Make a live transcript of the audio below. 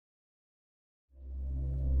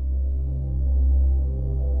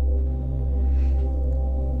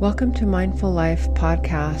Welcome to Mindful Life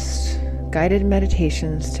Podcast, guided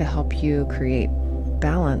meditations to help you create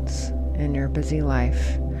balance in your busy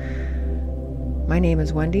life. My name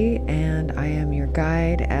is Wendy, and I am your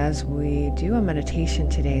guide as we do a meditation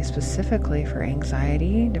today specifically for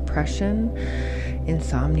anxiety, depression,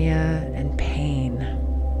 insomnia, and pain.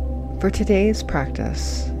 For today's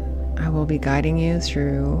practice, I will be guiding you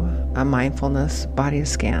through a mindfulness body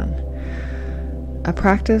scan. A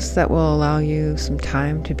practice that will allow you some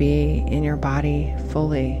time to be in your body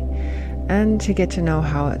fully and to get to know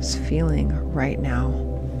how it's feeling right now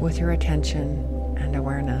with your attention and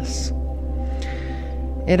awareness.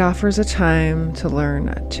 It offers a time to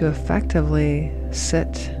learn to effectively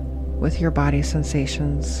sit with your body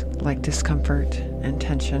sensations like discomfort and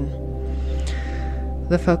tension.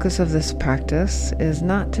 The focus of this practice is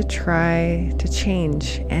not to try to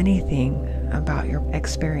change anything about your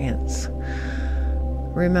experience.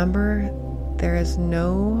 Remember, there is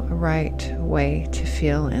no right way to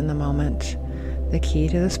feel in the moment. The key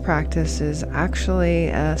to this practice is actually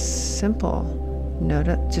just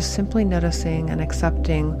simply noticing and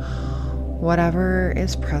accepting whatever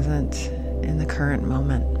is present in the current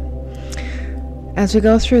moment. As we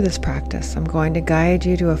go through this practice, I'm going to guide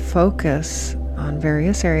you to a focus on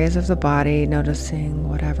various areas of the body, noticing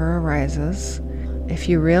whatever arises. If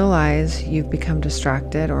you realize you've become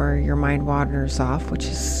distracted or your mind wanders off, which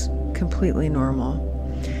is completely normal,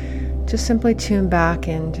 just simply tune back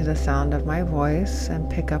into the sound of my voice and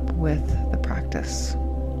pick up with the practice.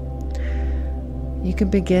 You can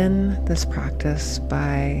begin this practice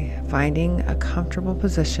by finding a comfortable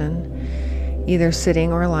position, either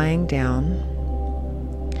sitting or lying down.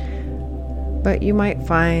 But you might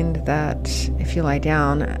find that if you lie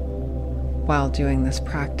down while doing this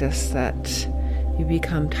practice that you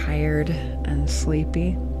become tired and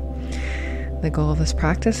sleepy. The goal of this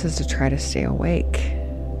practice is to try to stay awake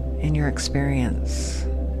in your experience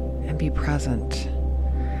and be present.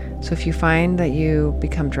 So if you find that you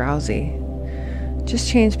become drowsy, just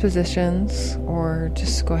change positions or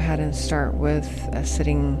just go ahead and start with a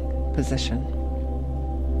sitting position.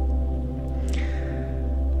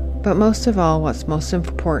 But most of all, what's most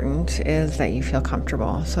important is that you feel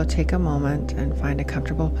comfortable. So take a moment and find a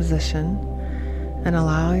comfortable position and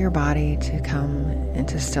allow your body to come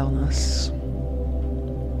into stillness.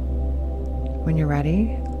 When you're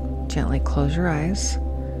ready, gently close your eyes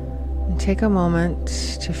and take a moment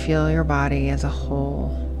to feel your body as a whole,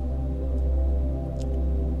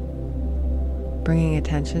 bringing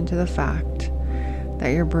attention to the fact that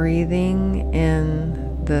you're breathing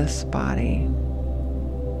in this body.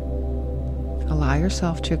 Allow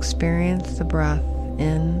yourself to experience the breath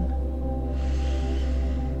in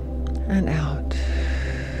and out.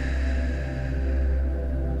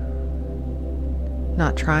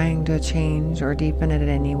 Not trying to change or deepen it in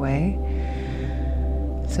any way,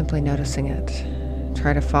 simply noticing it.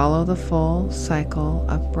 Try to follow the full cycle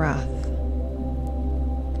of breath.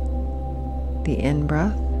 The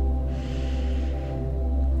in-breath,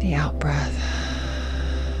 the out-breath.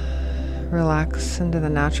 Relax into the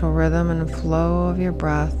natural rhythm and flow of your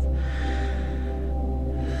breath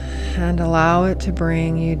and allow it to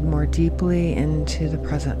bring you more deeply into the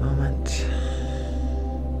present moment.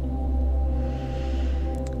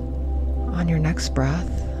 On your next breath,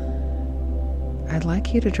 I'd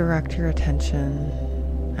like you to direct your attention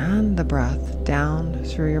and the breath down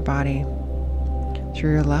through your body,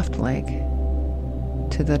 through your left leg,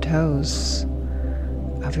 to the toes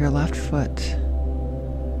of your left foot,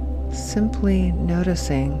 simply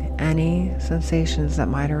noticing any sensations that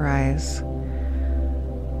might arise.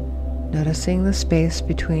 Noticing the space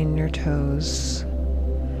between your toes.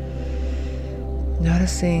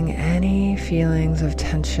 Noticing any feelings of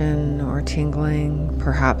tension or tingling,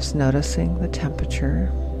 perhaps noticing the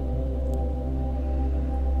temperature.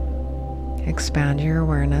 Expand your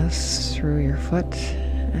awareness through your foot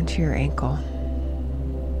and to your ankle.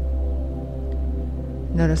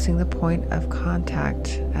 Noticing the point of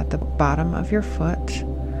contact at the bottom of your foot,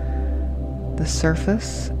 the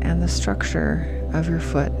surface and the structure of your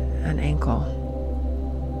foot and ankle.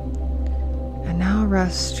 And now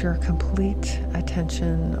rest your complete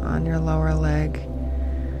attention on your lower leg.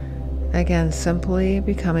 Again, simply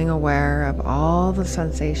becoming aware of all the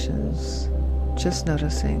sensations, just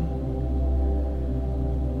noticing.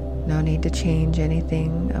 No need to change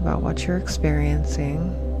anything about what you're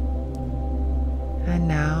experiencing. And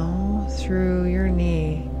now through your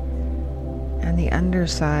knee and the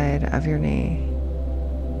underside of your knee,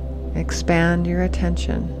 expand your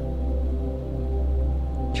attention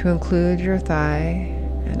to include your thigh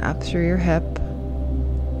and up through your hip.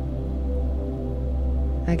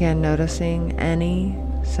 Again, noticing any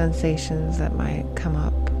sensations that might come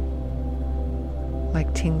up,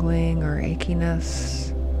 like tingling or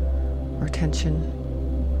achiness or tension.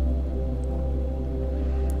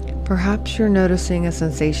 Perhaps you're noticing a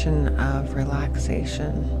sensation of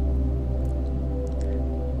relaxation.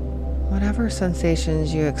 Whatever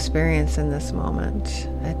sensations you experience in this moment,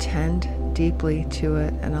 attend deeply to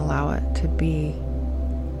it and allow it to be.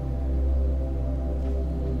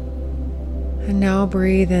 And now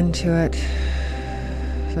breathe into it,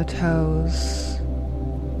 the toes.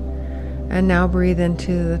 And now breathe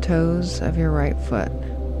into the toes of your right foot.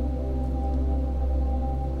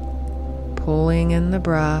 Pulling in the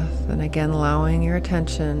breath and again allowing your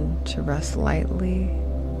attention to rest lightly,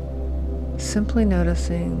 simply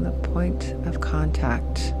noticing the point of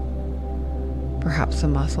contact, perhaps the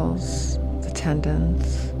muscles, the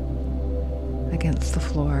tendons against the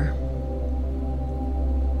floor.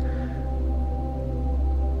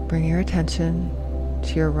 Bring your attention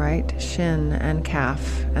to your right shin and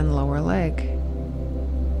calf and lower leg,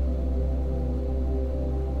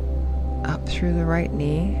 up through the right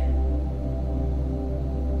knee,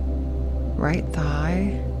 right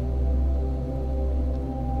thigh,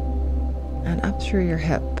 and up through your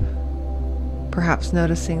hip, perhaps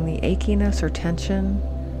noticing the achiness or tension.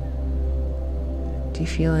 Do you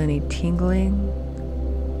feel any tingling?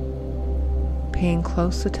 Paying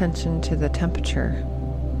close attention to the temperature.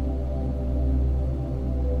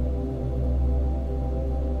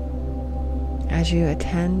 As you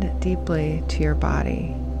attend deeply to your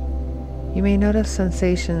body, you may notice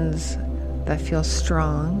sensations that feel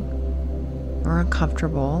strong or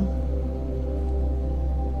uncomfortable.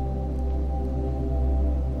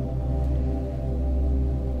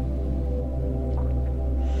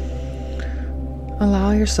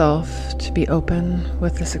 Allow yourself to be open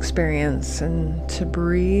with this experience and to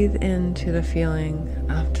breathe into the feeling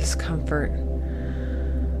of discomfort.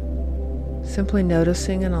 Simply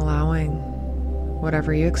noticing and allowing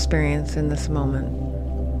whatever you experience in this moment.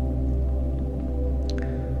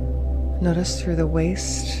 Notice through the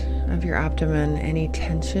waist of your abdomen any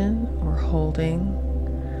tension or holding.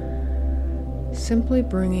 Simply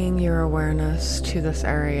bringing your awareness to this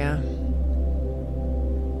area.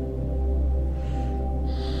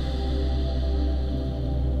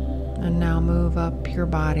 And now move up your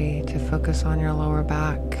body to focus on your lower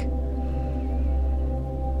back.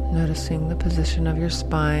 Noticing the position of your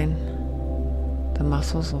spine, the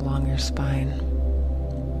muscles along your spine.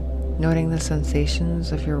 Noting the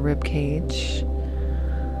sensations of your rib cage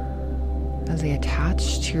as they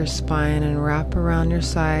attach to your spine and wrap around your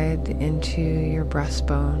side into your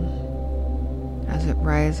breastbone as it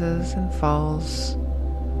rises and falls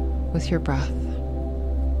with your breath.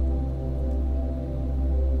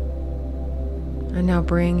 And now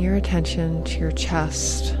bring your attention to your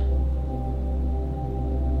chest.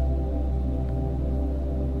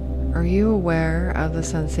 Are you aware of the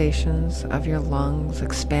sensations of your lungs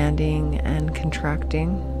expanding and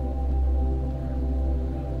contracting?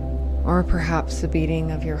 Or perhaps the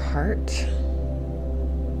beating of your heart?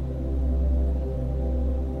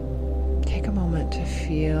 Take a moment to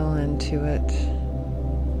feel into it.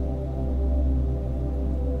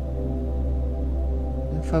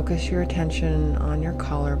 And focus your attention on your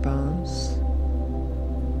collarbones.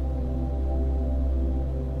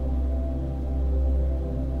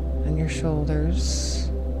 And your shoulders,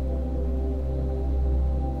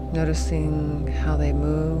 noticing how they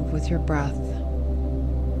move with your breath.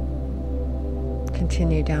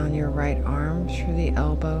 Continue down your right arm through the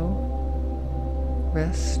elbow,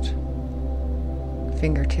 wrist,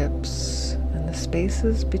 fingertips, and the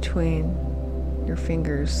spaces between your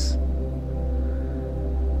fingers.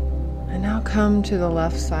 And now come to the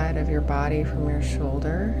left side of your body from your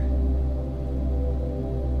shoulder,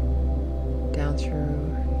 down through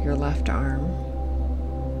your left arm,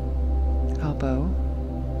 elbow,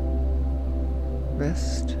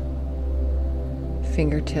 wrist,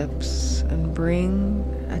 fingertips, and bring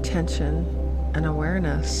attention and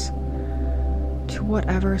awareness to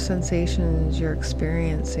whatever sensations you're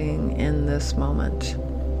experiencing in this moment.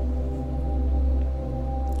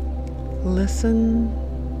 Listen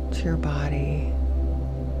to your body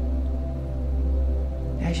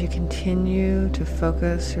as you continue to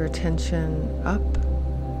focus your attention up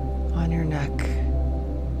on your neck.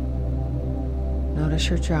 Notice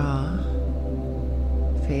your jaw,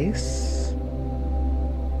 face,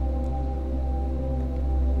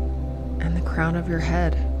 and the crown of your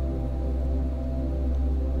head.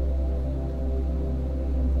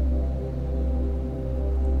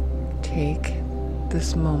 Take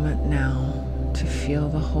this moment now to feel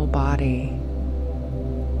the whole body,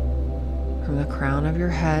 from the crown of your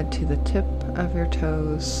head to the tip of your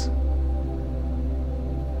toes.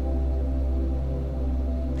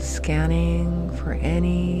 Scanning for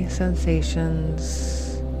any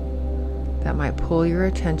sensations that might pull your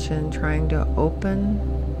attention, trying to open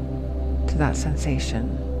to that sensation.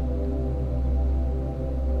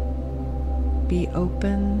 Be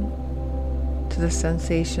open to the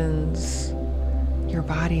sensations your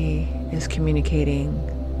body is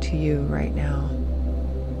communicating to you right now.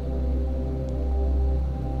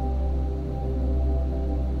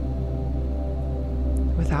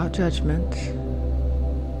 Without judgment.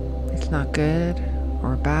 It's not good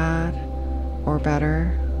or bad or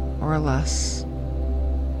better or less.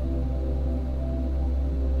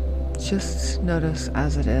 Just notice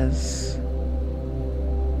as it is.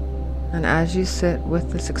 And as you sit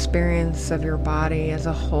with this experience of your body as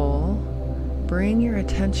a whole, bring your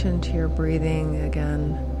attention to your breathing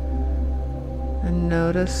again and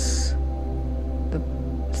notice the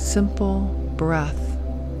simple breath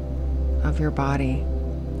of your body.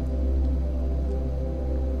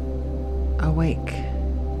 Awake,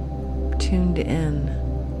 tuned in,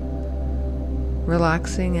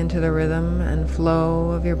 relaxing into the rhythm and flow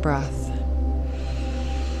of your breath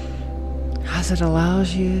as it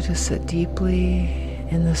allows you to sit deeply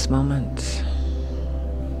in this moment.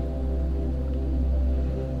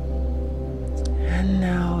 And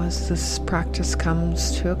now, as this practice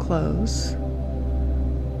comes to a close,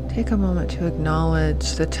 take a moment to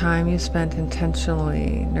acknowledge the time you spent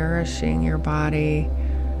intentionally nourishing your body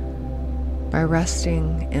by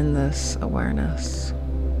resting in this awareness.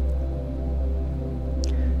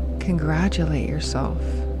 Congratulate yourself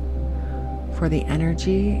for the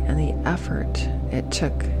energy and the effort it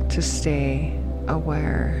took to stay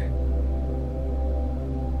aware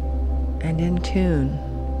and in tune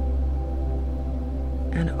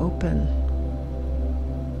and open.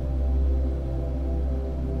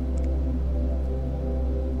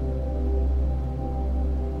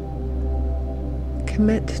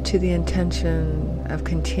 Commit to the intention of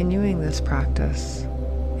continuing this practice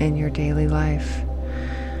in your daily life.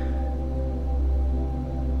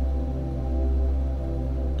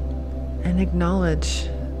 And acknowledge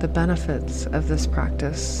the benefits of this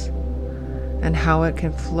practice and how it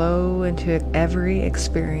can flow into every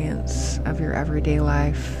experience of your everyday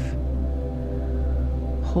life.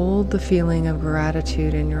 Hold the feeling of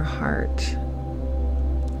gratitude in your heart.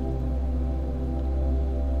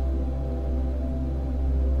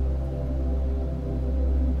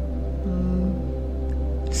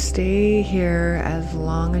 Stay here as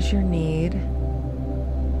long as you need,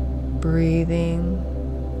 breathing,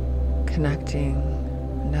 connecting,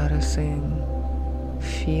 noticing,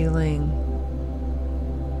 feeling.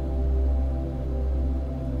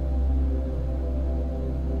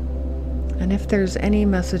 And if there's any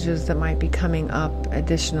messages that might be coming up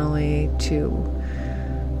additionally to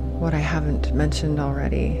what I haven't mentioned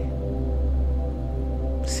already,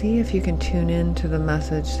 see if you can tune in to the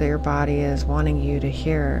message that your body is wanting you to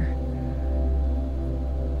hear.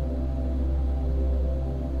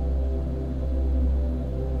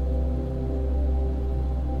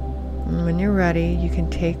 And when you're ready, you can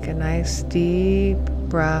take a nice deep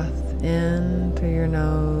breath in through your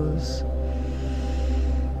nose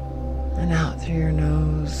and out through your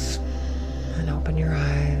nose, and open your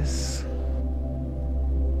eyes.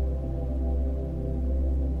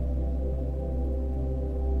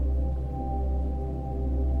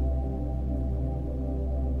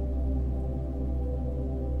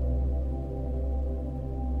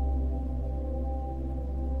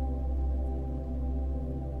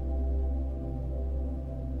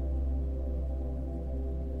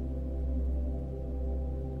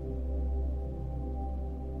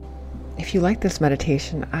 If you like this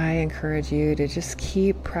meditation, I encourage you to just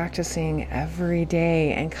keep practicing every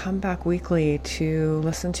day and come back weekly to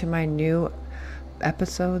listen to my new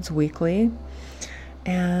episodes weekly.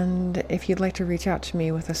 And if you'd like to reach out to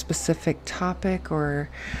me with a specific topic or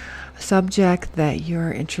subject that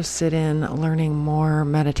you're interested in learning more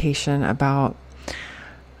meditation about,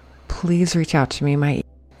 please reach out to me. My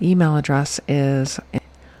email address is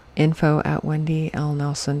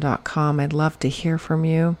info@wendylnelson.com. I'd love to hear from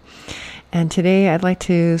you. And today I'd like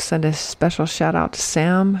to send a special shout out to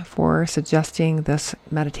Sam for suggesting this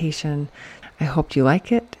meditation. I hope you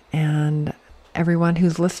like it. And everyone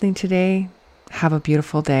who's listening today, have a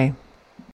beautiful day.